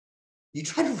You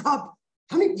tried to rob,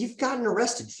 how many, you've gotten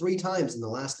arrested 3 times in the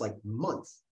last like month.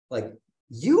 Like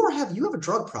you have a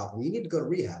drug problem. You need to go to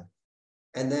rehab.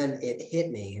 And then it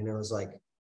hit me and it was like,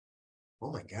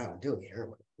 oh my God, I'm doing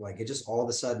heroin. Like it just all of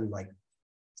a sudden like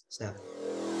snapped.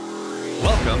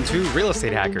 Welcome to Real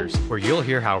Estate Hackers, where you'll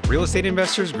hear how real estate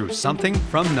investors grew something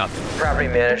from nothing. Property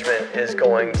management is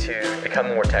going to become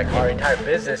more tech. Our entire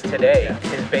business today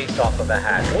is based off of a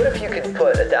hack. What if you could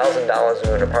put $1,000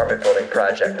 into an apartment building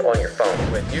project on your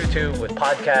phone? With YouTube, with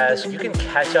podcasts, you can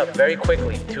catch up very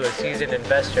quickly to a seasoned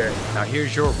investor. Now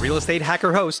here's your Real Estate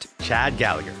Hacker host, Chad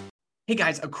Gallagher. Hey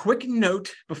guys, a quick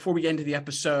note before we get into the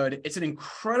episode. It's an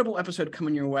incredible episode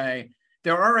coming your way.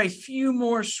 There are a few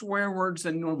more swear words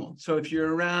than normal. So if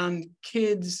you're around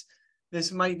kids,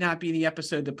 this might not be the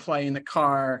episode to play in the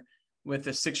car with a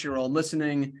 6-year-old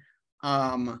listening.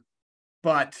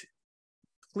 But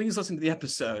please listen to the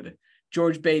episode.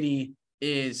 George Beatty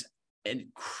is a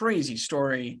crazy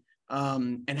story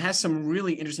and has some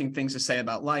really interesting things to say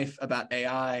about life, about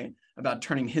AI, about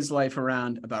turning his life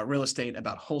around, about real estate,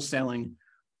 about wholesaling,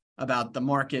 about the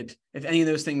market. If any of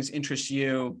those things interest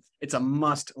you, it's a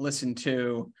must listen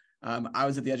to. I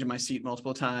was at the edge of my seat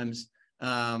multiple times,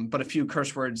 but a few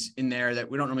curse words in there that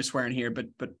we don't normally swear in here, but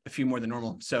a few more than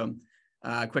normal. So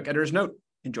quick editor's note,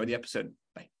 enjoy the episode.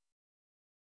 Bye.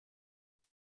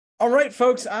 All right,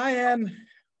 folks, I am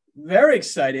very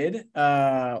excited. When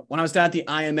I was down at the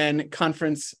IMN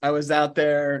conference, I was out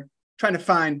there trying to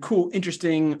find cool,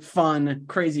 interesting, fun,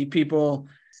 crazy people.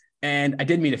 And I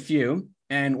did meet a few.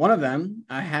 And one of them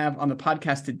I have on the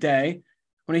podcast today.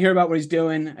 When I hear about what he's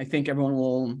doing, I think everyone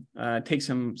will take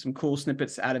some cool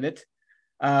snippets out of it.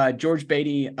 George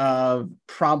Beatty of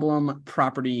Problem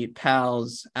Property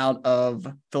Pals out of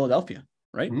Philadelphia,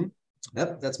 right? Mm-hmm.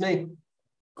 Yep, that's me.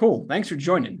 Cool. Thanks for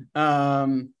joining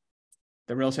the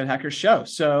Real Estate Hackers show.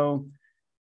 So,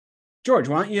 George,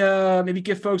 why don't you maybe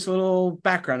give folks a little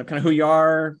background of kind of who you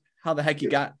are, how the heck you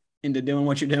got into doing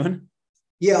what you're doing?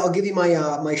 Yeah, I'll give you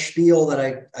my spiel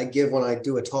that I give when I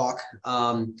do a talk.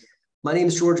 My name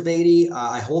is George Beatty.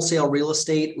 I wholesale real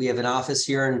estate. We have an office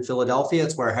here in Philadelphia.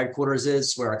 It's where our headquarters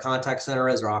is, where our contact center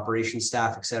is, our operations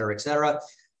staff, et cetera, et cetera.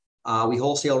 We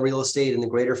wholesale real estate in the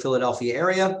greater Philadelphia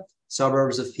area,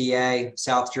 suburbs of PA,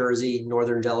 South Jersey,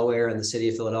 northern Delaware, and the city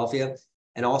of Philadelphia,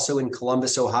 and also in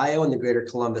Columbus, Ohio, in the greater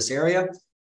Columbus area,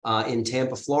 in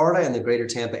Tampa, Florida, and the greater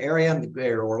Tampa area, the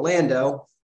greater Orlando,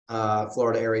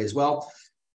 Florida area as well.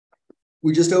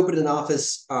 We just opened an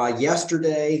office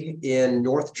yesterday in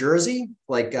North Jersey,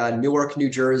 like Newark,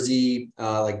 New Jersey,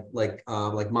 like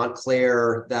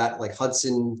Montclair, that like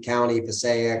Hudson County,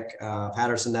 Passaic,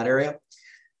 Patterson, that area.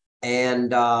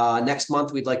 And next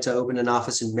month, we'd like to open an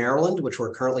office in Maryland, which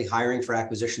we're currently hiring for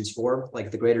acquisitions for, like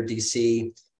the greater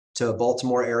DC to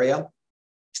Baltimore area.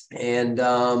 And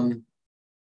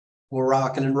we're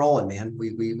rocking and rolling, man.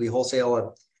 We wholesale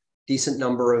a decent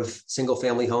number of single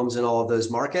family homes in all of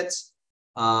those markets.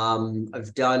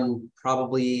 I've done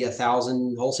probably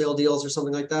 1,000 wholesale deals or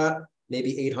something like that,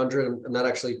 maybe 800. I'm not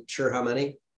actually sure how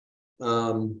many.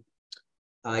 I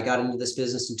got into this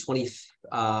business in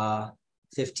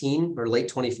 2015 or late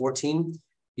 2014.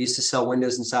 Used to sell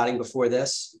windows and siding before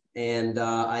this. And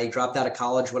I dropped out of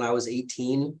college when I was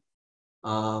 18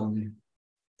 and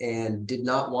did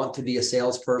not want to be a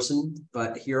salesperson,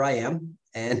 but here I am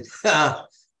and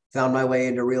found my way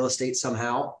into real estate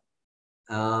somehow.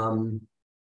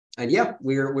 And yeah,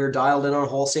 we're dialed in on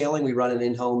wholesaling. We run an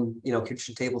in-home,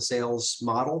 kitchen table sales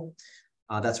model.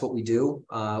 That's what we do.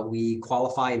 We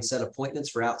qualify and set appointments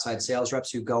for outside sales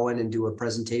reps who go in and do a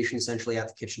presentation essentially at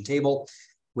the kitchen table,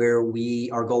 where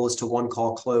our goal is to one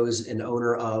call close an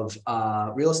owner of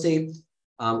real estate,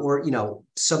 or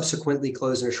subsequently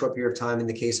close in a short period of time in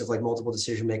the case of like multiple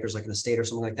decision makers, like an estate or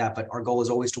something like that. But our goal is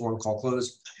always to one call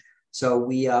close. So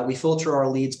we filter our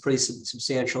leads pretty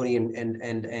substantially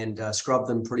and scrub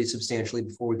them pretty substantially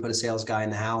before we put a sales guy in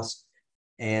the house,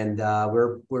 and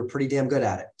we're pretty damn good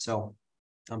at it. So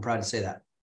I'm proud to say that.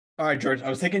 All right, George. I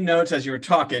was taking notes as you were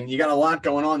talking. You got a lot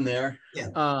going on there. Yeah.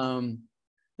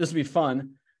 This will be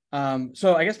fun.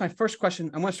 So I guess my first question,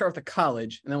 I'm going to start with the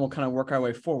college, and then we'll kind of work our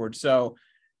way forward. So,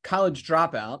 college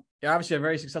dropout. You're obviously a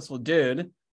very successful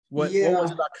dude. What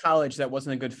was about college that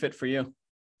wasn't a good fit for you?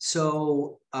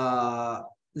 So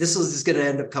this is going to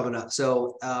end up coming up.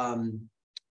 So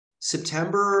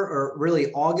September, or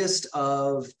really August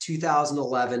of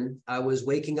 2011, I was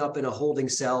waking up in a holding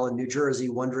cell in New Jersey,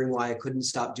 wondering why I couldn't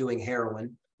stop doing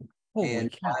heroin. Why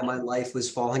my life was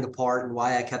falling apart and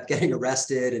why I kept getting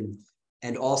arrested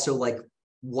and also like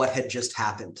what had just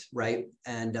happened, right?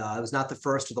 And it was not the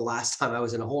first or the last time I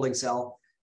was in a holding cell.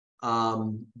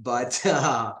 But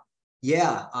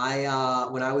Yeah,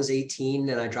 when I was 18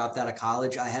 and I dropped out of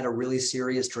college, I had a really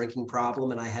serious drinking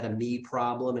problem, and I had a me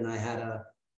problem, and I had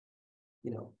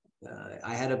you know,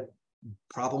 I had a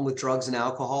problem with drugs and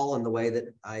alcohol and the way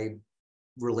that I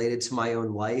related to my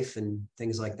own life and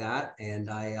things like that. And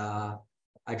I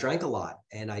drank a lot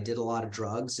and I did a lot of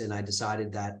drugs, and I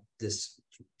decided that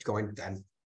and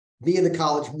me and the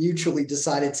college mutually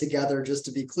decided together, just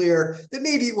to be clear, that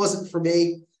maybe it wasn't for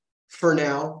me for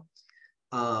now.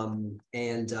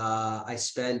 I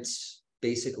spent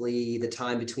basically the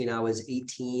time between I was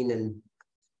 18 and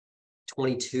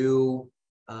 22.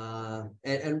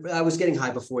 And I was getting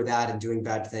high before that and doing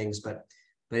bad things, but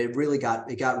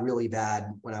it got really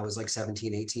bad when I was like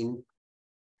 17, 18.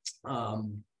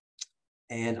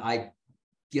 And I,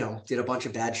 did a bunch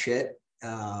of bad shit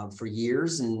for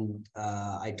years. And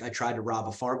I tried to rob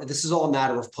a farm. This is all a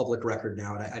matter of public record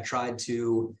now. And I tried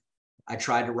to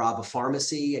rob a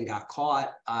pharmacy and got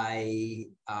caught. I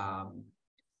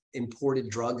imported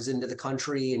drugs into the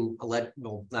country and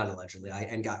not allegedly,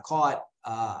 and got caught.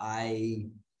 I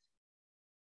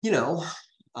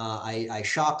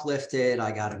shoplifted.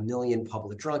 I got 1 million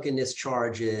public drunkenness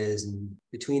charges. And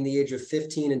between the age of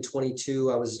 15 and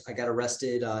 22, I got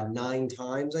arrested 9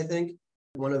 times, I think.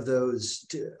 One of those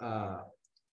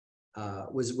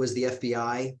was the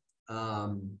FBI.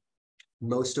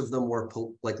 Most of them were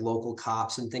like local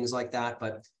cops and things like that.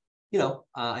 But,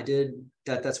 I did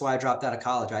that. That's why I dropped out of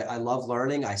college. I love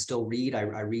learning. I still read. I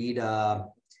read,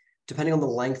 depending on the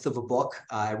length of a book,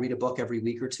 I read a book every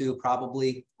week or two,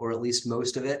 probably, or at least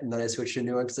most of it. And then I switch to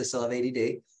new one because I still have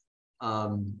ADD.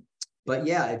 But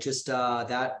yeah, it just,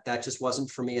 that just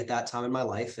wasn't for me at that time in my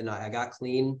life. And I got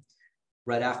clean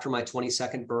right after my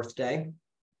 22nd birthday.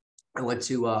 I went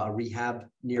to a rehab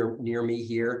near me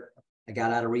here. I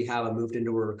got out of rehab. I moved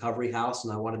into a recovery house,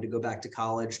 and I wanted to go back to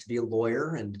college to be a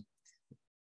lawyer. And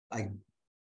I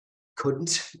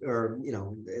couldn't, or,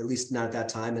 at least not at that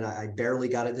time. And I barely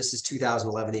got it. This is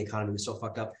 2011. The economy was so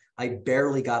fucked up. I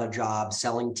barely got a job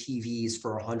selling TVs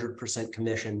for 100%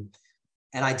 commission.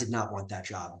 And I did not want that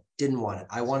job. Didn't want it.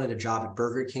 I wanted a job at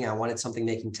Burger King. I wanted something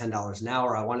making $10 an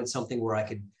hour. I wanted something where I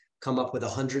could come up with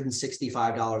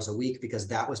 $165 a week, because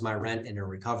that was my rent in a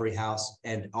recovery house,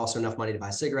 and also enough money to buy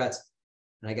cigarettes.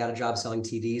 And I got a job selling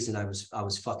TVs, and I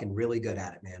was fucking really good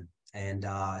at it, man. And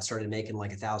I started making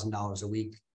like $1,000 a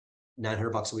week,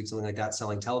 $900 a week, something like that,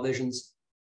 selling televisions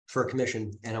for a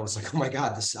commission. And I was like, oh my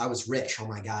God, I was rich. Oh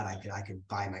my God, I could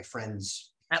buy my friends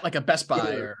At like a Best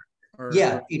Buy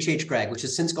yeah, H.H. Gregg, which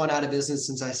has since gone out of business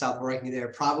since I stopped working there.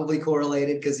 Probably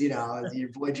correlated because, your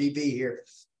boy GB here.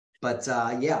 But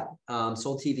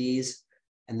sold TVs.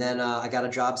 And then I got a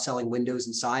job selling windows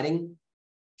and siding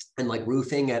and like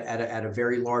roofing at a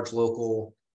very large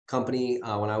local company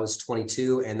when I was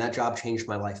 22. And that job changed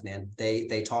my life, man.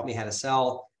 They taught me how to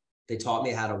sell. They taught me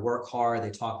how to work hard.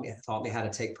 They taught me how to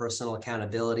take personal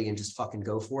accountability and just fucking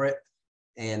go for it.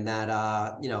 And that,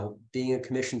 being a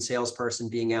commissioned salesperson,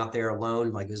 being out there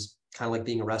alone, like, is kind of like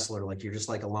being a wrestler. Like, you're just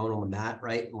like alone on the mat,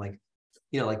 right? And like,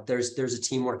 like there's a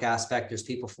teamwork aspect. There's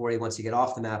people for you once you get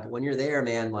off the mat. But when you're there,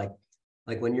 man, like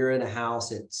when you're in a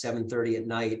house at 7:30 at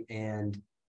night, and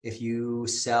if you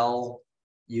sell,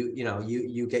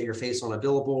 you get your face on a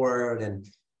billboard, and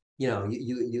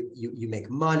you make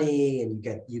money, and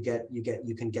you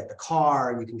can get the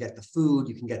car, and you can get the food,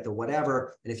 you can get the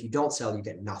whatever. And if you don't sell, you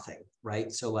get nothing,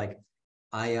 right? So like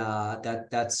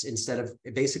that's instead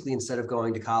of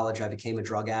going to college, I became a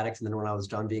drug addict. And then when I was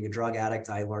done being a drug addict,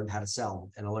 I learned how to sell,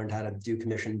 and I learned how to do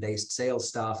commission-based sales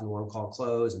stuff and one call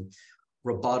close and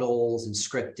rebuttals and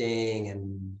scripting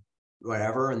and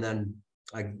whatever. And then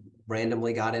I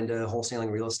randomly got into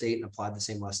wholesaling real estate and applied the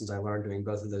same lessons I learned doing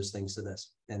both of those things to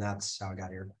this. And that's how I got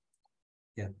here.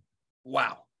 Yeah.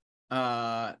 Wow.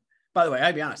 By the way,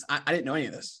 I'd be honest, I didn't know any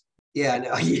of this. Yeah,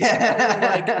 no,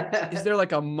 yeah. Is there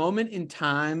like a moment in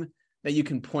time that you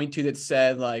can point to that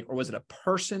said like, or was it a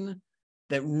person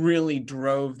that really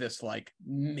drove this like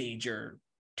major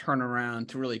turnaround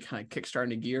to really kind of kickstart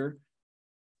into gear?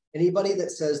 Anybody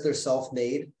that says they're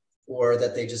self-made or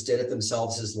that they just did it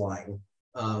themselves is lying.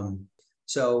 I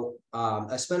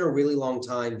spent a really long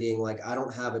time being like, I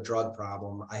don't have a drug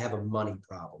problem. I have a money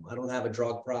problem. I don't have a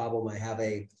drug problem. I have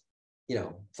a,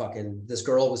 fucking this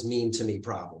girl was mean to me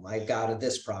problem. I got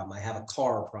this problem. I have a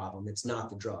car problem. It's not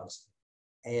the drugs.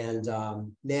 And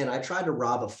man, I tried to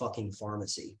rob a fucking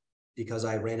pharmacy because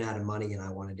I ran out of money and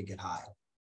I wanted to get high.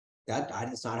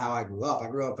 That's not how I grew up. I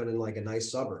grew up in like a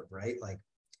nice suburb, right? Like,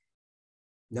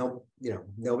 no,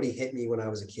 nobody hit me when I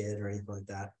was a kid or anything like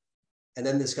that. And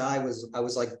then this guy I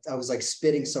was like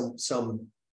spitting some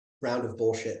round of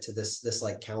bullshit to this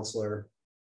like counselor.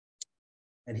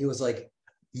 And he was like,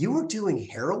 you were doing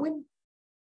heroin?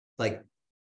 Like,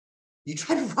 you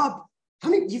tried to rob,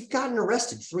 you've gotten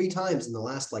arrested 3 times in the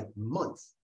last like month.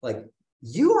 Like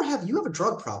you have a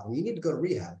drug problem. You need to go to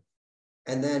rehab.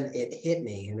 And then it hit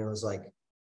me and it was like,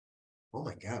 oh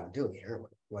my God, I'm doing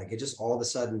heroin. Like it just all of a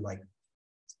sudden like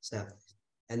snapped.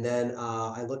 And then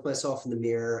I looked myself in the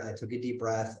mirror, I took a deep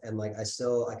breath, and like I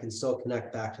can still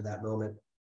connect back to that moment.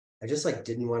 I just like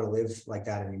didn't want to live like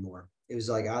that anymore. It was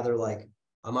like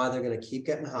I'm either going to keep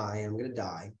getting high and I'm going to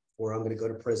die, or I'm going to go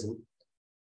to prison.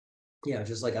 Yeah,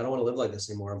 just like I don't want to live like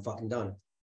this anymore. I'm fucking done.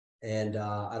 And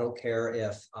I don't care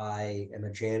if I am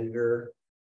a janitor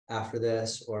after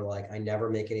this, or like I never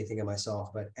make anything of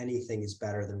myself, but anything is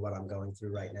better than what I'm going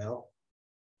through right now.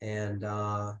 And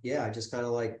yeah, I just kind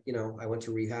of like, I went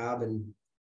to rehab and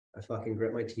I fucking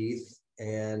grit my teeth,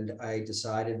 and I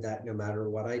decided that no matter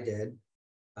what I did,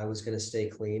 I was going to stay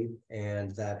clean,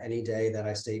 and that any day that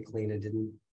I stayed clean and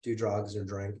didn't do drugs or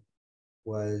drink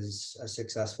was a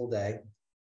successful day.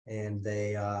 And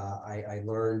I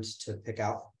learned to pick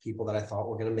out people that I thought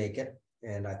were going to make it.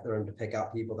 And I learned to pick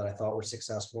out people that I thought were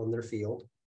successful in their field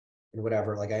and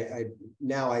whatever. Like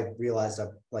now I realized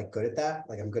I'm like good at that.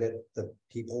 Like I'm good at the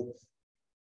people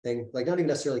thing, like not even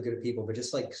necessarily good at people, but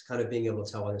just like kind of being able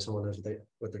to tell whether someone knows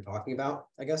what they're talking about,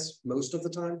 I guess, most of the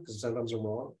time, because sometimes I'm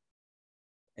wrong.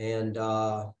 And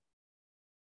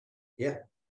yeah,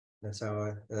 that's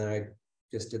how I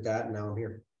just did that. And now I'm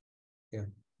here. Yeah.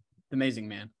 Amazing,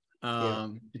 man. Yeah.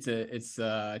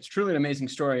 It's truly an amazing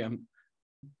story.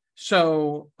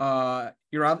 So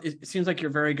it seems like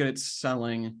you're very good at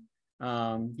selling.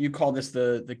 You call this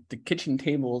the kitchen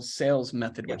table sales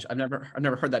method, which I've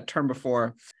never heard that term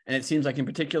before. And it seems like in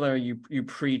particular you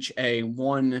preach a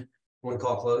one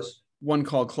call close. One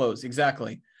call close,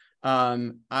 exactly.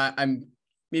 I'm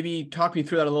maybe talk me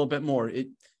through that a little bit more.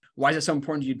 Why is it so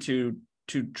important to you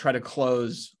to try to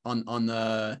close on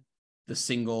the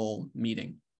single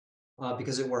meeting?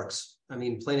 Because it works. I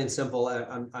mean, plain and simple.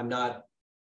 I'm not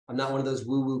one of those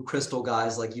woo-woo crystal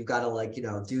guys. Like you've got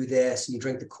to do this and you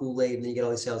drink the Kool-Aid and then you get all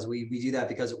these sales. We do that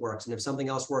because it works. And if something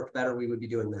else worked better, we would be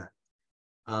doing that.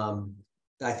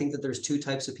 I think that there's 2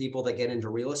 types of people that get into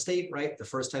real estate, right? The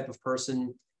first type of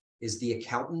person is the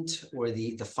accountant or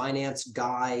the finance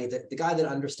guy, the guy that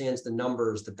understands the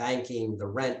numbers, the banking, the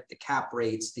rent, the cap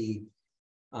rates, the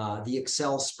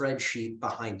Excel spreadsheet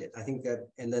behind it. I think that,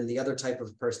 and then the other type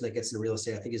of person that gets into real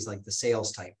estate, I think is like the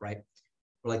sales type, right?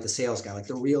 Or like the sales guy, like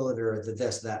the realtor, the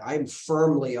this, that. I'm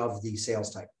firmly of the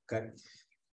sales type. Okay.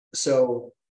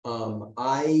 So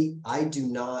I do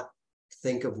not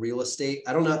think of real estate.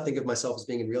 I do not think of myself as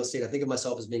being in real estate. I think of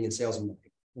myself as being in sales and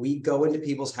marketing. We go into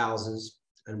people's houses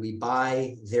and we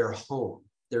buy their home,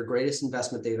 their greatest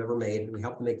investment they've ever made, and we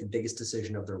help them make the biggest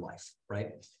decision of their life,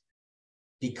 right?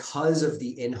 Because of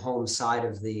the in-home side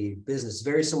of the business,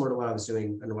 very similar to what I was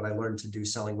doing and what I learned to do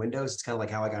selling windows. It's kind of like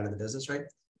how I got into the business, right?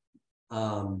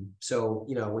 So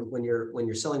when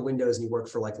you're selling windows and you work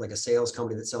for like a sales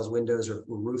company that sells windows or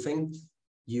roofing,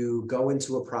 you go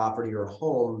into a property or a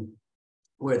home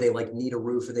where they like need a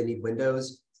roof or they need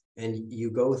windows, and you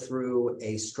go through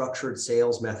a structured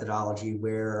sales methodology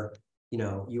where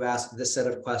you ask this set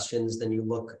of questions, then you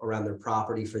look around their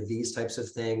property for these types of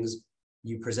things.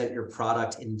 You present your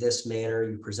product in this manner,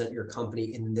 you present your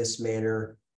company in this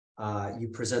manner, you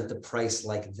present the price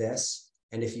like this.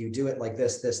 And if you do it like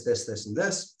this, and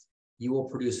this, you will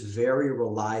produce very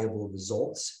reliable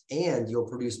results, and you'll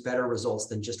produce better results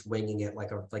than just winging it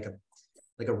like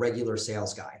a regular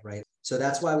sales guy, right? So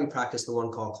that's why we practice the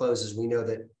one call close, is we know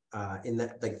that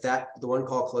the one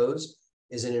call close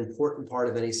is an important part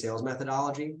of any sales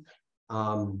methodology,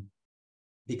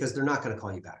 because they're not going to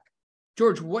call you back.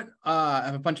 George, I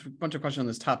have a bunch of questions on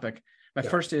this topic. My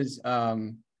first is,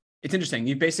 it's interesting.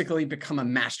 You've basically become a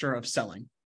master of selling.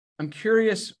 I'm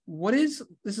curious, this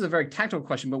is a very tactical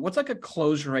question, but what's like a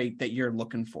close rate that you're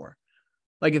looking for?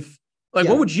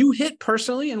 What would you hit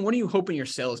personally, and what are you hoping your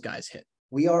sales guys hit?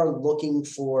 We are looking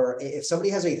for, if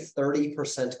somebody has a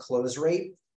 30% close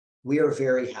rate, we are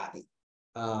very happy.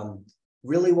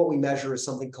 Really what we measure is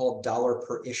something called dollar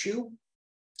per issue,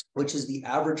 which is the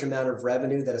average amount of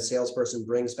revenue that a salesperson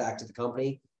brings back to the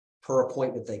company per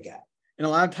appointment they get. And a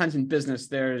lot of times in business,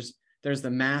 there's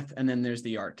the math and then there's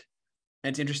the art. And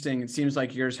it's interesting. It seems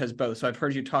like yours has both. So I've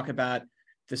heard you talk about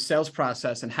the sales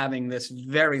process and having this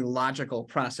very logical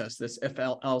process, this if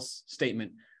else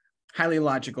statement, highly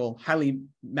logical, highly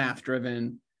math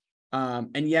driven.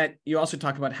 And yet you also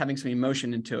talk about having some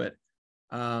emotion into it.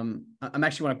 I'm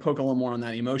actually want to poke a little more on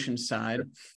that emotion side.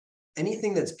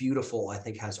 Anything that's beautiful, I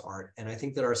think, has art. And I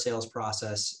think that our sales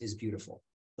process is beautiful.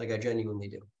 Like I genuinely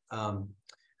do.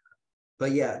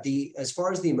 but yeah, as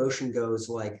far as the emotion goes,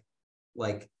 like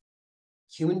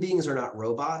human beings are not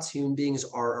robots. Human beings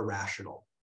are irrational.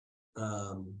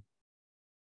 I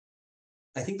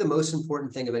think the most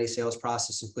important thing of any sales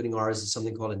process, including ours, is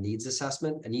something called a needs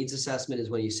assessment. A needs assessment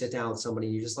is when you sit down with somebody,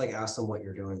 you just like ask them what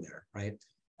you're doing there, right?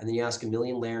 And then you ask a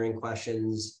million layering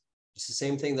questions. It's the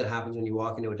same thing that happens when you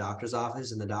walk into a doctor's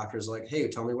office and the doctor's like, hey,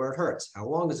 tell me where it hurts. How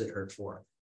long does it hurt for?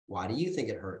 Why do you think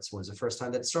it hurts? When's the first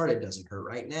time that it started? Does it hurt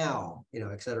right now? You know,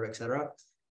 et cetera, et cetera.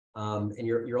 And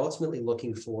you're ultimately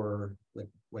looking for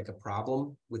like a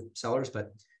problem with sellers,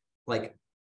 but like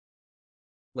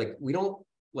we don't,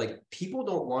 like people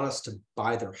don't want us to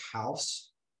buy their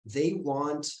house. They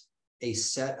want a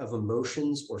set of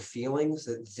emotions or feelings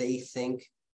that they think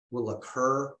will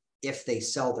occur if they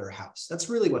sell their house. That's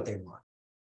really what they want.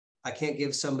 I can't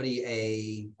give somebody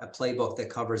a playbook that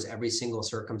covers every single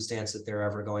circumstance that they're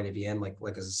ever going to be in, like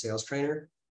as a sales trainer.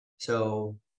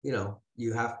 So, you know,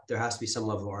 there has to be some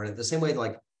level of art. The same way,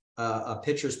 like a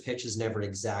pitcher's pitch is never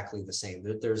exactly the same.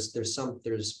 There's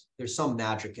some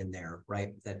magic in there,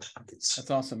 right?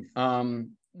 That's awesome.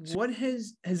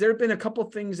 Has there been a couple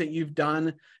things that you've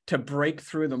done to break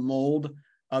through the mold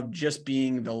of just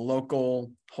being the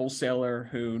local wholesaler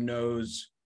who knows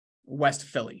West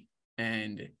Philly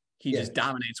and he just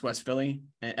dominates West Philly,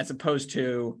 as opposed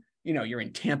to, you know, you're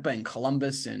in Tampa and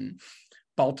Columbus and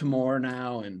Baltimore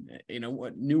now, and you know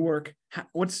what, Newark.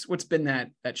 What's been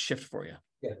that shift for you?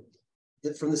 Yeah,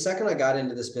 from the second I got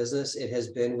into this business, it has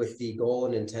been with the goal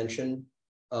and intention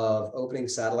of opening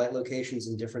satellite locations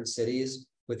in different cities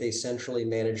with a centrally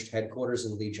managed headquarters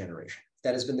and lead generation.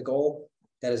 That has been the goal.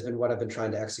 That has been what I've been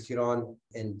trying to execute on.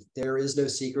 And there is no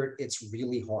secret. It's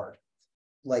really hard.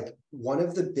 Like one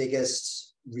of the biggest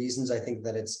reasons I think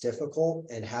that it's difficult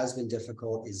and has been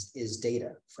difficult is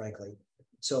data, frankly.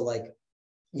 So like,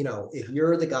 you know, if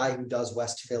you're the guy who does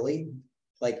West Philly,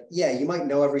 like, yeah, you might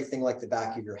know everything like the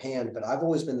back of your hand, but I've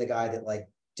always been the guy that like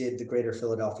did the greater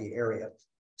Philadelphia area.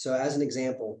 So as an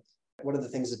example, one of the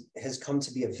things that has come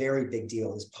to be a very big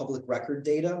deal is public record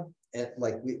data. And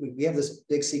like we have this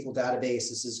big SQL database.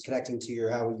 This is connecting to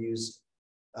how we use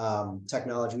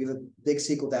technology. We have a big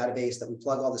SQL database that we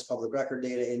plug all this public record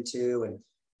data into, and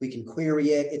we can query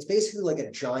it. It's basically like a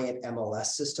giant MLS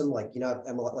system, like, you know,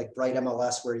 like Bright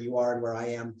MLS where you are and where I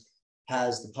am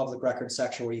has the public record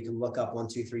section where you can look up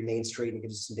 123 Main Street and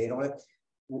get some data on it.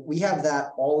 We have that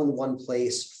all in one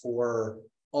place for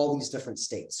all these different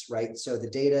states, right? So the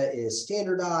data is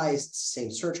standardized, same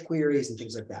search queries and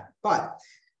things like that. But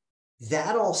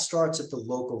that all starts at the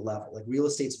local level. Like real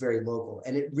estate's very local,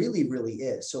 and it really, really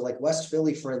is. So like West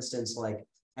Philly, for instance, like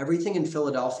everything in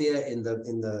Philadelphia in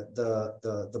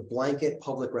the blanket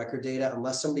public record data,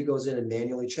 unless somebody goes in and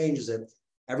manually changes it,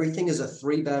 everything is a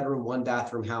 3-bedroom,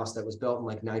 1-bathroom house that was built in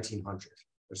like 1900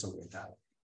 or something like that.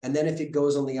 And then if it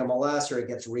goes on the MLS or it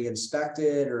gets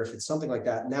re-inspected, or if it's something like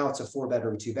that, now it's a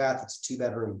 4-bedroom, 2-bath, it's a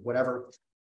 2-bedroom, whatever.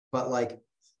 But like,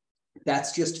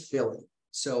 that's just Philly.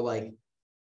 So like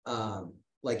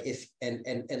if,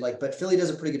 but Philly does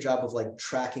a pretty good job of like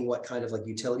tracking what kind of like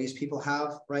utilities people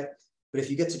have, right? But if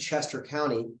you get to Chester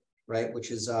County, right,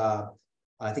 which is, I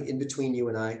think in between you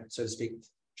and I, so to speak,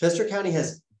 Chester County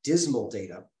has dismal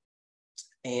data,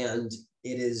 and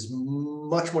it is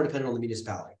much more dependent on the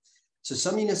municipality. So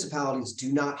some municipalities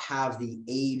do not have the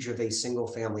age of a single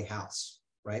family house,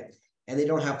 right? And they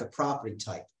don't have the property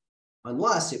type,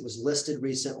 unless it was listed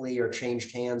recently or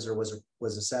changed hands or was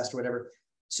assessed or whatever.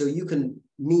 So you can,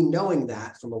 me knowing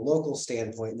that from a local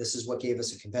standpoint, this is what gave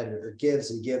us a competitor, or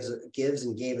gives and gave us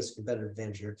a competitive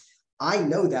advantage here. I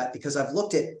know that because I've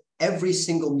looked at every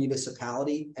single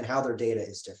municipality and how their data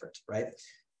is different, right?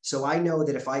 So I know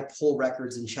that if I pull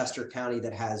records in Chester County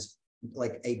that has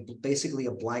like basically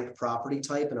a blank property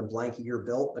type and a blank year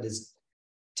built, but is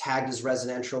tagged as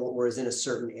residential or is in a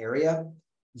certain area,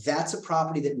 that's a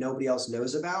property that nobody else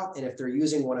knows about. And if they're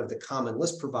using one of the common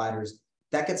list providers,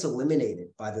 that gets eliminated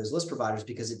by those list providers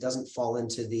because it doesn't fall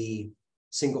into the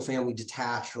single family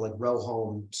detached or like row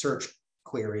home search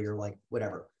query or like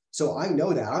whatever. So I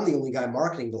know that I'm the only guy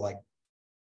marketing to like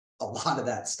a lot of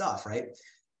that stuff, right?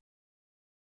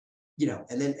 You know,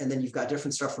 and then you've got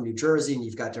different stuff from New Jersey, and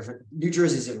you've got different, New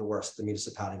Jersey's even worse at the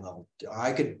municipality level.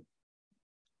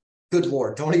 Good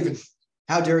Lord, don't even,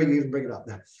 how dare you even bring it up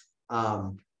now?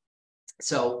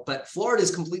 But Florida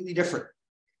is completely different.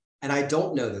 And I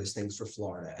don't know those things for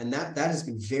Florida. And that has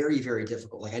been very, very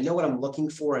difficult. Like I know what I'm looking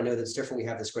for. I know that's different. We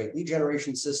have this great lead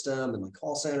generation system and my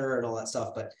call center and all that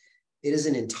stuff, but it is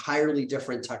an entirely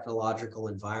different technological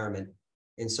environment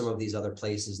in some of these other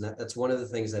places. And that's one of the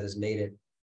things that has made it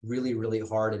really, really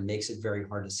hard and makes it very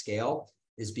hard to scale.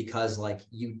 is because like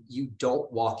you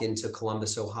don't walk into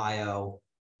Columbus, Ohio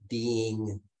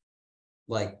being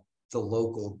like the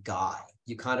local guy.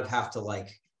 You kind of have to like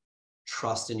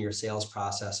trust in your sales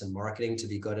process and marketing to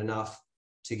be good enough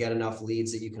to get enough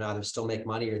leads that you can either still make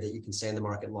money or that you can stay in the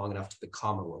market long enough to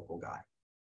become a local guy.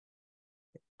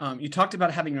 You talked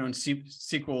about having your own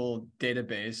SQL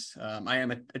database. I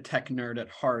am a tech nerd at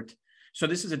heart. So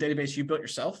this is a database you built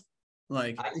yourself?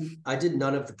 Like I did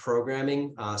none of the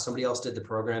programming. Somebody else did the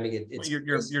programming. It's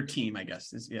your team, I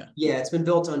guess. Yeah, it's been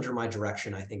built under my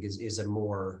direction, I think is a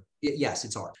more, yes,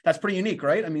 it's art. That's pretty unique,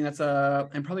 right? I mean, that's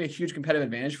and probably a huge competitive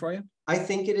advantage for you. I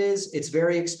think it is. It's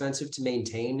very expensive to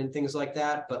maintain and things like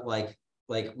that. But like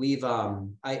we've,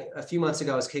 a few months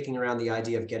ago, I was kicking around the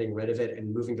idea of getting rid of it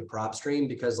and moving to PropStream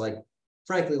because like,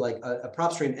 frankly, like a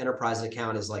PropStream enterprise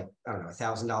account is like, I don't know,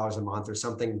 $1,000 a month or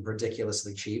something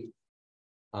ridiculously cheap.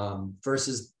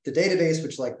 Versus the database,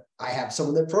 which like I have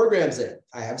someone that programs it,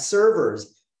 I have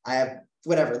servers, I have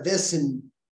whatever, this and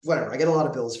whatever. I get a lot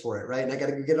of bills for it, right? And I got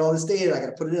to get all this data, I got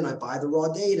to put it in, I buy the raw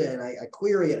data and I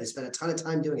query it, I spend a ton of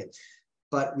time doing it.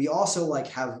 But we also like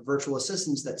have virtual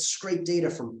assistants that scrape data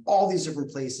from all these different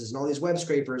places and all these web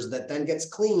scrapers that then gets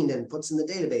cleaned and puts in the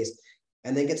database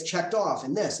and then gets checked off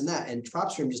and this and that. And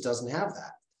PropStream just doesn't have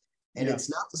that. And it's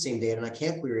not the same data and I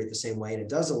can't query it the same way and it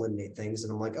does eliminate things.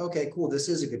 And I'm like, okay, cool. This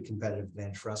is a good competitive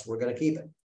advantage for us. We're going to keep it.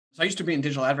 So I used to be in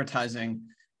digital advertising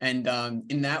and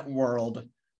in that world,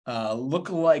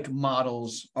 lookalike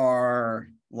models are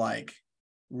like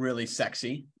really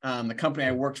sexy. The company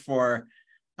I worked for,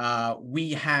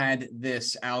 we had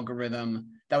this algorithm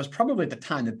that was probably at the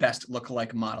time the best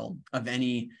lookalike model of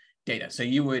any data. So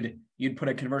you'd put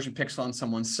a conversion pixel on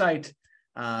someone's site.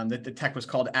 That the tech was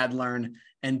called AdLearn.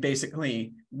 And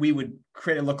basically, we would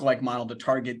create a lookalike model to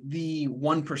target the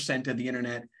 1% of the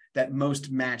internet that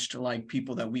most matched like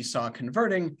people that we saw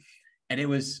converting. And it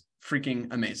was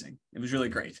freaking amazing. It was really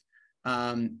great.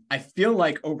 I feel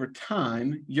like over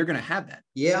time, you're going to have that.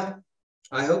 Yeah,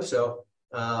 I hope so.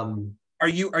 Are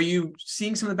you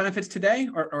seeing some of the benefits today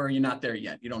or are you not there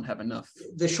yet? You don't have enough?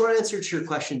 The short answer to your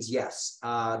question is yes.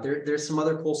 There's some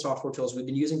other cool software tools. We've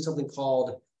been using something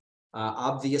called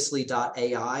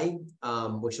obviously.ai,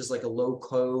 which is like a low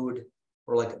code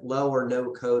or like low or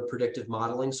no code predictive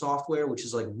modeling software, which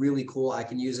is like really cool. I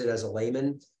can use it as a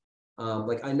layman.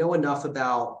 Like I know enough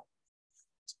about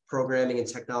programming and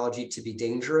technology to be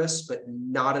dangerous, but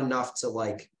not enough to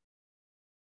like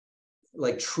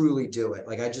truly do it.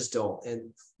 Like I just don't.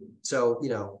 And so, you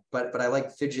know, but I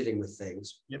like fidgeting with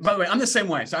things. Yeah, by the way, I'm the same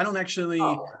way. So I don't actually,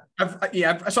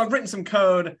 I've written some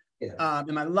code in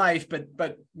my life,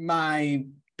 but my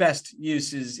best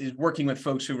use is working with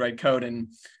folks who write code and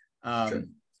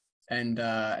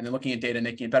they're looking at data and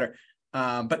making it better.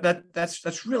 But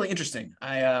that's really interesting.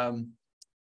 I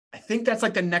think that's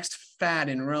like the next fad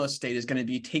in real estate is going to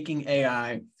be taking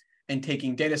AI and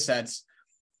taking data sets,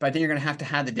 but then you're going to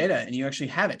have the data and you actually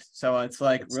have it. So it's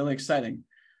like really exciting.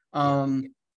 So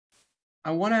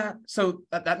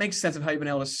that makes sense of how you've been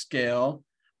able to scale.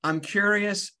 I'm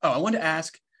curious. I wanted to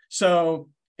ask, so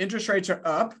interest rates are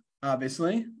up,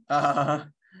 obviously. But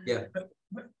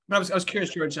I was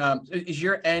curious, George, is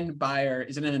your end buyer,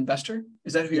 is it an investor?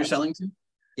 Is that who you're selling to?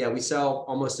 Yeah, we sell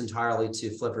almost entirely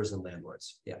to flippers and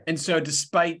landlords. Yeah. And so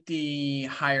despite the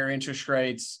higher interest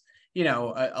rates, you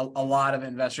know, a lot of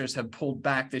investors have pulled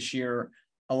back this year.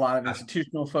 A lot of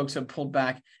institutional folks have pulled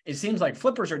back. It seems like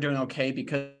flippers are doing okay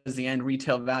because the end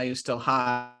retail value is still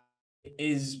high.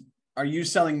 Are you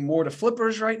selling more to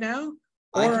flippers right now?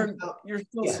 Or you're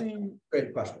still seeing?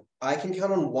 Great question. I can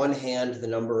count on one hand the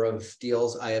number of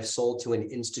deals I have sold to an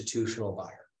institutional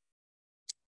buyer.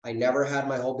 I never had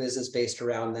my whole business based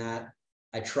around that.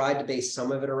 I tried to base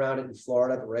some of it around it in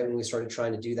Florida, but right when we started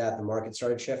trying to do that, the market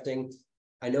started shifting.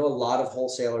 I know a lot of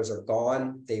wholesalers are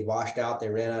gone. They washed out, they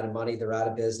ran out of money, they're out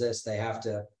of business. They have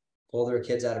to pull their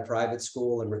kids out of private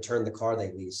school and return the car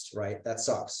they leased, right? That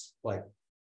sucks.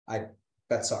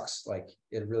 That sucks. Like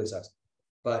it really sucks.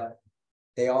 But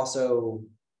they also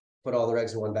put all their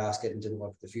eggs in one basket and didn't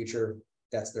look at the future.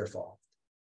 That's their fault.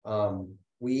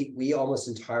 We almost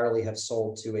entirely have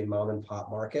sold to a mom and pop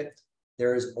market.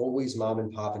 There is always mom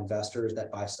and pop investors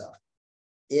that buy stuff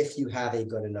if you have a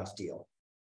good enough deal,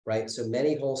 right? So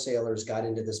many wholesalers got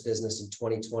into this business in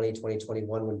 2020,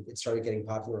 2021 when it started getting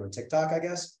popular on TikTok, I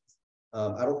guess.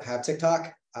 I don't have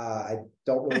TikTok. I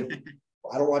don't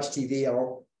watch TV.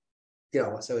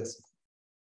 So it's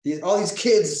all these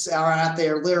kids are out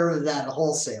there literally at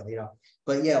wholesale,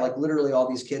 But yeah, like literally all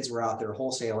these kids were out there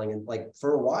wholesaling. And like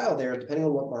for a while there, depending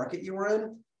on what market you were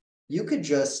in, you could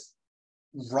just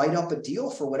write up a deal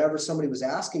for whatever somebody was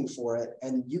asking for it.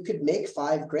 And you could make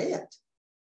 $5,000.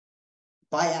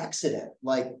 by accident.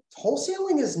 Like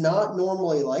wholesaling is not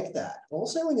normally like that.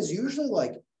 Wholesaling is usually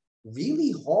like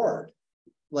really hard.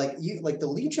 Like the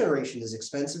lead generation is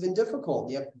expensive and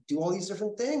difficult. You have to do all these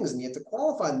different things and you have to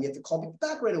qualify them. You have to call people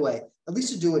back right away, at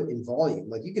least to do it in volume.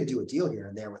 Like you can do a deal here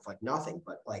and there with like nothing,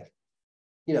 but like,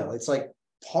 it's like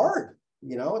hard,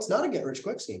 it's not a get rich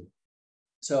quick scheme.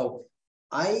 So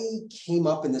I came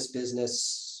up in this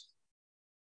business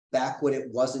back when it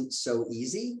wasn't so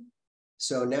easy.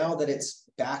 So now that it's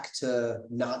back to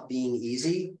not being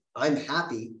easy, I'm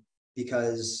happy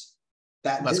because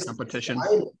less competition.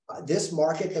 This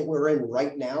market that we're in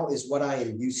right now is what I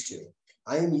am used to.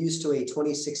 I am used to a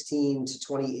 2016 to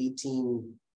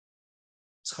 2018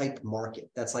 type market.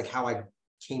 That's like how I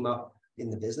came up in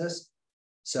the business.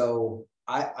 So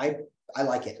I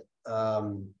like it.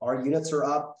 Our units are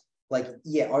up. Like,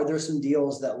 yeah, are there some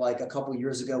deals that like a couple of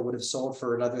years ago would have sold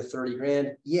for another 30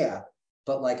 grand? Yeah.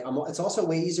 But like, it's also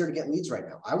way easier to get leads right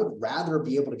now. I would rather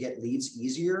be able to get leads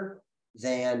easier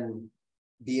than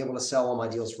be able to sell all my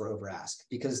deals for over ask,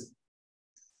 because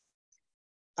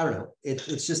I don't know.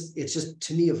 It's just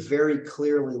to me a very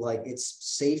clearly like it's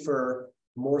safer,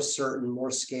 more certain, more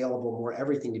scalable, more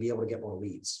everything to be able to get more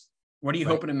leads. What are you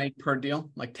hoping to make per deal?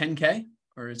 Like 10K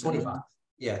or is 25?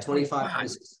 Yeah, 25. Wow.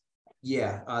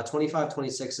 Yeah, 25,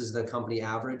 26 is the company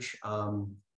average. Wow.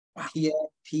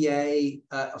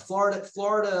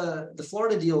 Florida, the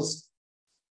Florida deals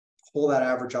pull that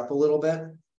average up a little bit,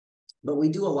 but we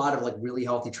do a lot of like really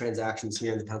healthy transactions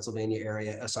here in the Pennsylvania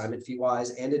area, assignment fee wise,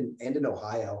 and in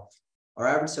Ohio. Our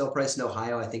average sale price in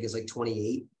Ohio, I think, is like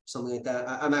 28, something like that.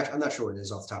 I'm not sure what it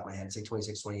is off the top of my head. It's like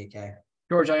 26, 28K.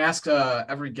 George, I ask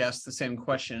every guest the same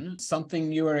question.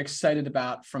 Something you are excited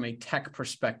about from a tech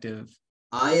perspective?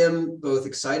 I am both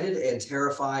excited and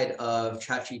terrified of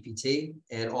ChatGPT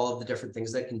and all of the different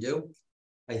things that it can do.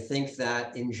 I think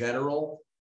that in general,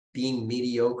 being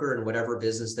mediocre in whatever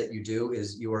business that you do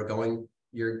is you're going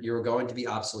to be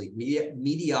obsolete.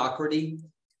 Mediocrity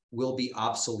will be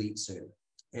obsolete soon.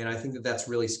 And I think that that's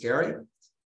really scary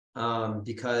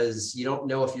because you don't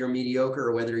know if you're mediocre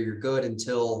or whether you're good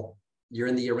until you're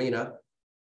in the arena.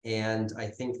 And I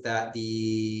think that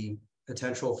the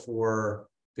potential for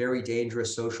very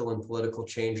dangerous social and political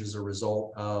change as a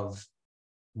result of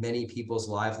many people's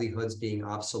livelihoods being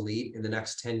obsolete in the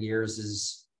next 10 years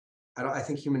is, I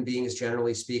think human beings,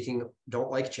 generally speaking,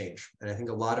 don't like change. And I think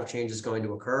a lot of change is going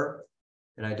to occur.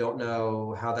 And I don't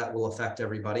know how that will affect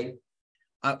everybody.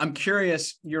 I'm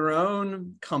curious, your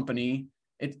own company,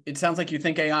 it sounds like you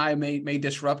think AI may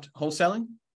disrupt wholesaling?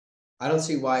 I don't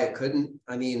see why it couldn't.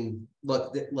 I mean,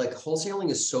 look, like wholesaling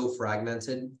is so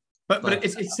fragmented. But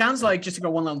it sounds like, just to go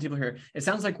one level deeper here, it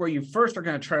sounds like where you first are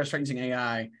going to try to start using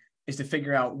AI is to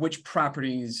figure out which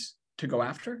properties to go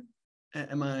after.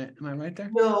 Am I right there?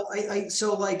 No,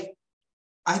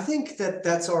 I think that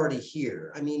that's already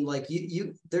here. I mean, like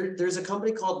there's a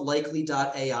company called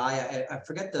Likely.ai. I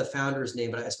forget the founder's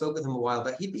name, but I spoke with him a while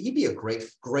back. He'd be a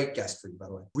great guest for you, by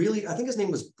the way. Really, I think his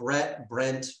name was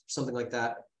Brent, something like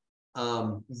that.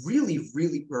 Or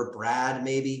Brad,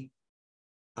 maybe.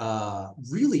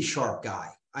 Really sharp guy.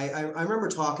 I remember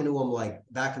talking to him like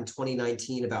back in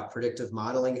 2019 about predictive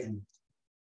modeling, and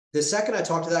the second I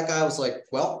talked to that guy, I was like,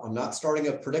 well, I'm not starting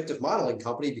a predictive modeling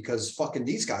company because fucking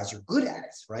these guys are good at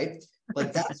it, right?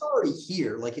 Like that's already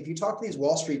here. Like if you talk to these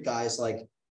Wall Street guys like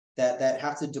that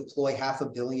have to deploy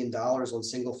 $500 million on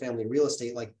single family real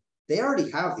estate, like they already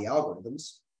have the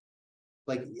algorithms.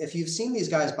 Like if you've seen these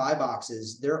guys buy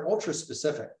boxes, they're ultra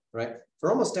specific, right?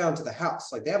 They're almost down to the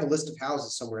house. Like they have a list of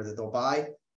houses somewhere that they'll buy,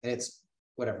 and it's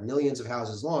whatever, millions of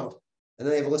houses long. And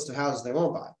then they have a list of houses they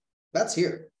won't buy. That's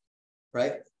here,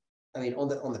 right? I mean, on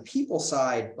the people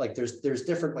side, like there's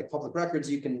different like public records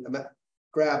you can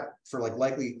grab for like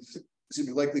likelihood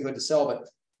to sell. But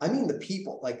I mean the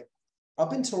people, like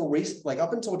up until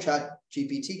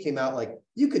ChatGPT came out, like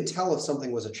you could tell if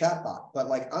something was a chatbot, but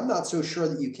like I'm not so sure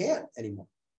that you can anymore.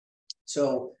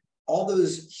 So all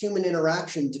those human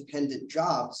interaction dependent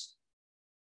jobs,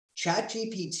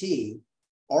 ChatGPT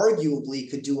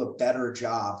arguably could do a better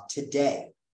job today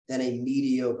than a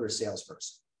mediocre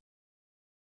salesperson.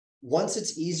 Once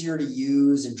it's easier to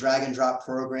use and drag and drop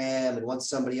program, and once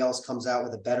somebody else comes out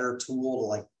with a better tool to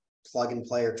like plug and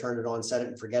play or turn it on, set it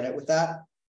and forget it with that,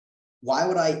 why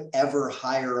would I ever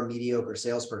hire a mediocre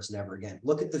salesperson ever again?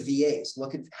 Look at the VAs.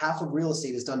 Look at half of real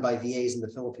estate is done by VAs in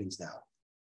the Philippines now.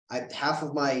 Half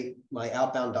of my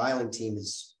outbound dialing team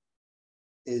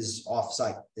is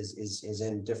off-site, is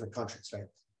in different countries, right?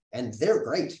 And they're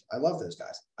great. I love those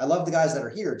guys. I love the guys that are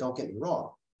here. Don't get me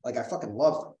wrong. Like I fucking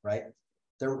love them, right?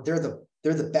 They're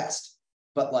the best.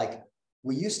 But like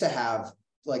we used to have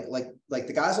like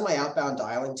the guys on my outbound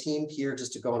dialing team here,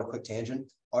 just to go on a quick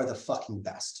tangent, are the fucking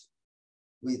best.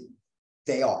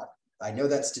 They are. I know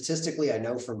that statistically. I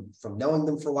know from knowing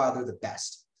them for a while, they're the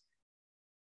best.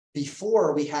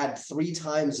 Before, we had 3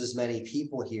 times as many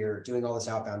people here doing all this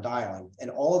outbound dialing, and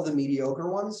all of the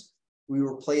mediocre ones we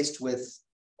replaced with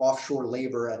offshore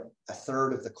labor at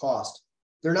 1/3 of the cost.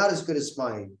 They're not as good as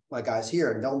my guys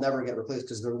here, and they'll never get replaced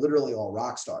because they're literally all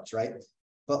rock stars, right?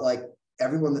 But like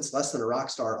everyone that's less than a rock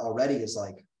star already is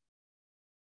like,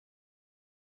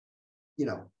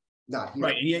 not here.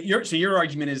 Right. So your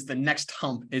argument is the next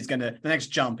jump is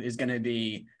gonna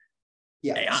be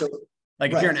AI. So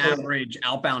like if you're an average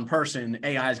outbound person,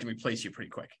 AI is gonna replace you pretty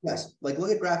quick. Yes. Like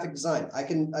look at graphic design. I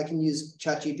can use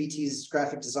ChatGPT's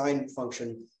graphic design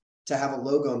function to have a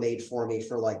logo made for me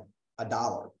for like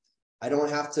 $1. I don't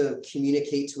have to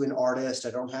communicate to an artist.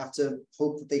 I don't have to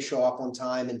hope that they show up on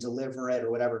time and deliver it or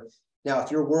whatever. Now,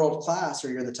 if you're world class or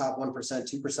you're in the top 1%,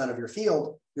 2% of your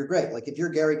field, you're great. Like if you're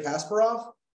Gary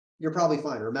Kasparov, you're probably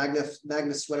fine. Or Magnus,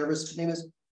 whatever his name is,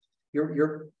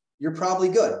 you're probably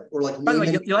good. Or like, by the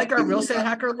way, you like our real estate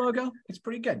hacker logo? It's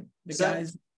pretty good. Do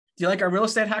you like our real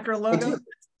estate hacker logo?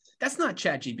 That's not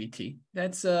ChatGPT.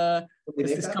 That's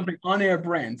this company On Air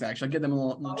Brands. Actually, I'll give them a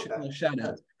little shout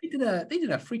out. They did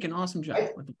a freaking awesome job.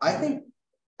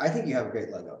 I think you have a great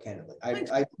logo, candidly.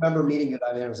 I remember meeting it.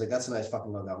 I was like, that's a nice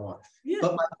fucking logo I want.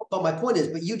 Yeah. But my point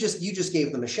is, you just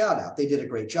gave them a shout out. They did a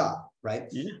great job, right?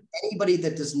 Yeah. Anybody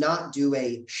that does not do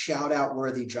a shout out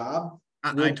worthy job,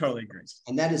 I totally agree.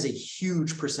 And that is a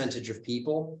huge percentage of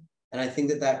people. And I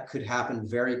think that could happen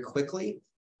very quickly.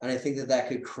 And I think that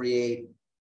could create,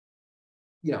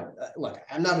 look,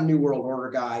 I'm not a new world order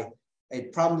guy.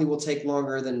 It probably will take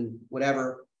longer than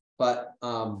whatever, but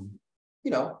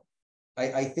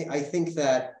I think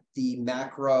that the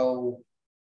macro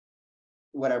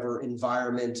whatever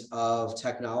environment of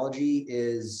technology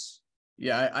is.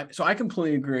 Yeah, so I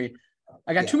completely agree.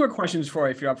 I got 2 more questions for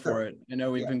you if you're up for it. I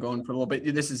know we've been going for a little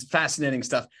bit. This is fascinating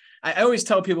stuff. I always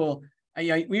tell people,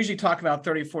 we usually talk about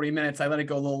 30, 40 minutes. I let it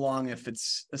go a little long if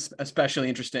it's especially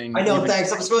interesting. I know,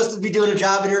 thanks. I'm supposed to be doing a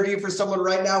job interview for someone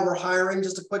right now. We're hiring,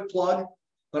 just a quick plug.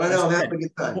 But I know I'm having a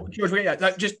good time.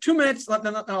 George, just 2 minutes.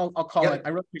 I'll call it. I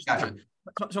really appreciate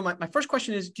that. So my first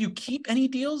question is, do you keep any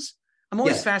deals? I'm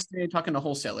always fascinated talking to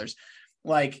wholesalers.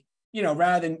 Like,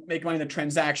 rather than make money in the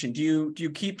transaction, do you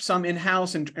keep some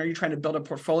in-house, and are you trying to build a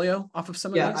portfolio off of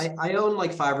some of these? Yeah, I own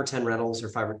like 5 or 10 rentals, or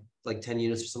 5 or like 10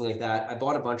 units or something like that. I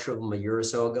bought a bunch of them a year or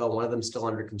so ago. One of them's still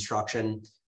under construction.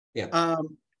 Yeah.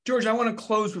 George, I want to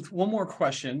close with one more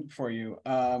question for you.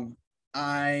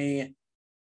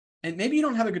 And maybe you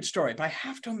don't have a good story, but I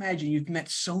have to imagine you've met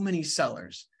so many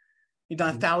sellers. You've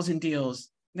done 1,000 deals.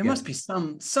 There must be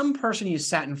some person you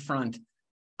sat in front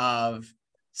of,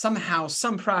 some house,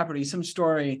 some property, some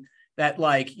story that,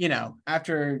 like,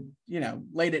 after,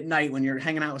 late at night when you're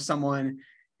hanging out with someone,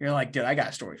 you're like, dude, I got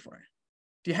a story for you.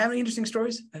 Do you have any interesting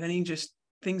stories? Have any just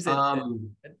things that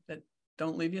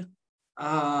don't leave you?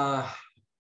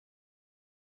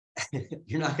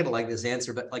 You're not going to like this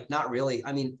answer, but like, not really.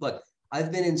 I mean, look,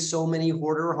 I've been in so many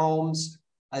hoarder homes.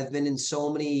 I've been in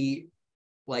so many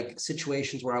like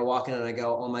situations where I walk in and I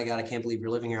go, oh my God, I can't believe you're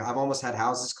living here. I've almost had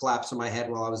houses collapse on my head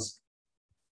while I was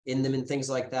in them and things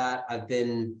like that. I've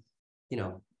been,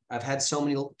 I've had so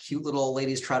many cute little old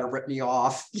ladies try to rip me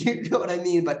off. You know what I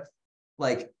mean? But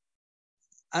like,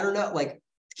 I don't know, like,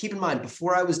 keep in mind,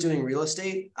 before I was doing real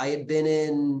estate, I had been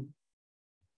in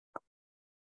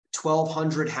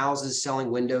 1,200 houses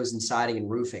selling windows and siding and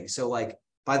roofing. So like,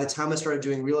 by the time I started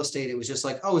doing real estate, it was just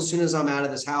like, oh, as soon as I'm out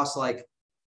of this house, like,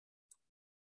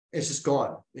 it's just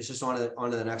gone. It's just on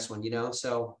to the next one,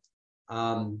 So,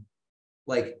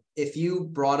 like, if you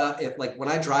brought up, if when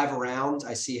I drive around,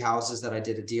 I see houses that I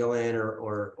did a deal in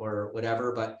or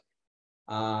whatever, but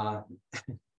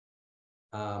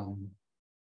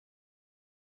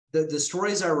the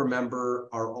stories I remember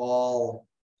are all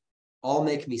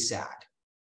make me sad.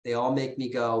 They all make me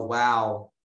go,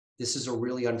 wow, this is a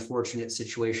really unfortunate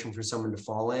situation for someone to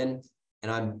fall in.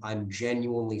 And I'm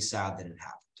genuinely sad that it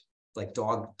happened. Like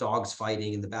dogs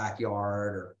fighting in the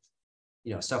backyard,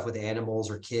 or, stuff with animals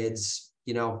or kids,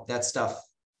 that stuff.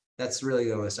 That's really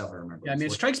the only stuff I remember. Yeah, I mean,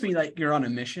 it strikes me like you're on a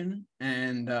mission,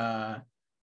 and that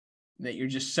you're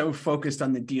just so focused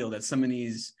on the deal that some of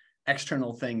these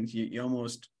external things, you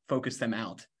almost focus them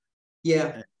out.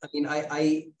 Yeah, I mean,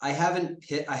 I haven't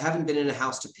been in a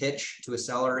house to pitch to a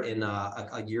seller in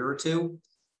a year or two,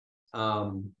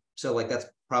 so like that's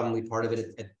probably part of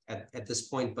it at this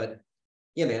point. But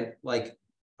yeah, man, like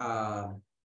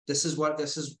this is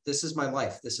my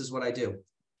life. This is what I do.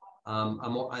 I'm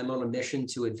on a mission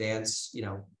to advance,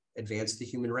 advance the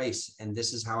human race. And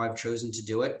this is how I've chosen to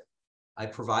do it. I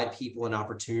provide people an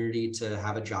opportunity to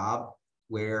have a job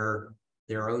where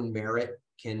their own merit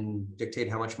can dictate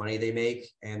how much money they make,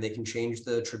 and they can change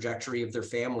the trajectory of their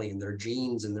family and their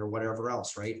genes and their whatever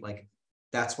else, right? Like,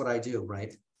 that's what I do,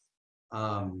 right?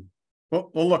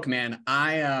 Well, look, man,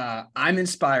 I'm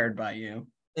inspired by you.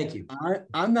 Thank you.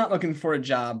 I'm not looking for a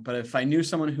job, but if I knew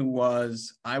someone who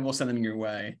was, I will send them your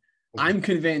way. I'm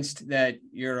convinced that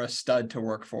you're a stud to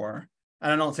work for.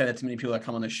 And I don't say that to many people that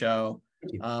come on the show.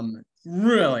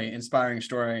 Really inspiring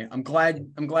story. I'm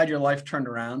glad your life turned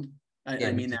around.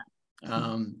 I mean that.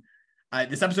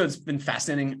 This episode's been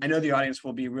fascinating. I know the audience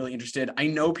will be really interested. I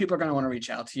know people are going to want to reach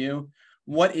out to you.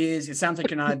 It sounds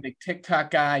like you're not a big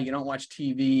TikTok guy. You don't watch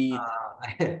TV.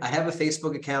 I have a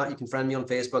Facebook account. You can friend me on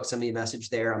Facebook, send me a message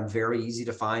there. I'm very easy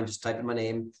to find. Just type in my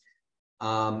name.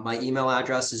 My email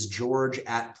address is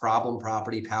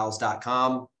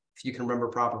george@problempropertypals.com. If you can remember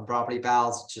Problem Property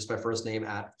Pals, it's just my first name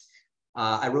at.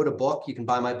 I wrote a book. You can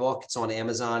buy my book. It's on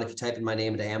Amazon. If you type in my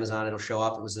name into Amazon, it'll show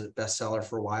up. It was a bestseller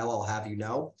for a while. I'll have you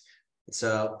know. It's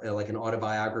like an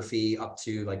autobiography up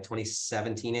to like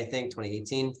 2017, I think,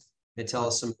 2018. It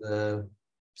tells some of the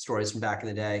stories from back in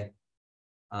the day,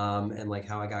 and like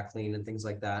how I got clean and things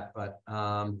like that. But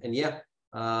I'm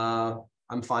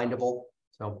findable.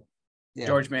 So yeah.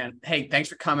 George, man, hey, thanks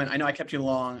for coming. I know I kept you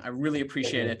long. I really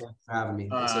appreciate it. Thanks for having me.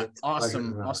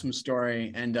 Awesome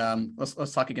story. And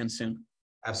let's talk again soon.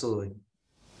 Absolutely.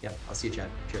 Yeah, I'll see you, Chad.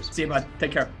 Cheers. See you, bud.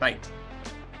 Take care. Bye.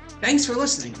 Thanks for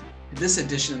listening to this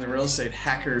edition of the Real Estate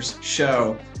Hackers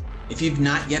Show. If you've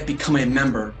not yet become a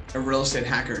member of Real Estate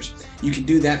Hackers, you can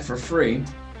do that for free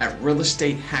at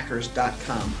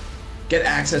realestatehackers.com. Get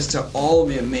access to all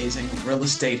the amazing real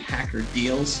estate hacker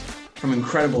deals from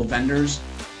incredible vendors,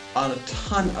 on a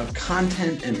ton of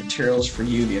content and materials for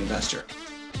you, the investor.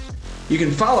 You can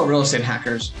follow Real Estate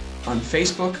Hackers on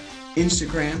Facebook,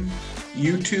 Instagram,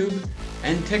 YouTube,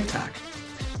 and TikTok.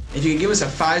 If you can give us a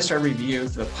 5-star review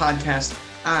for the podcast,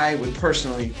 I would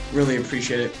personally really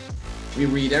appreciate it. We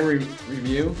read every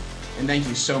review, and thank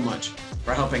you so much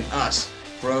for helping us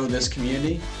grow this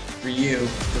community for you,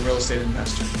 the real estate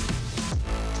investor.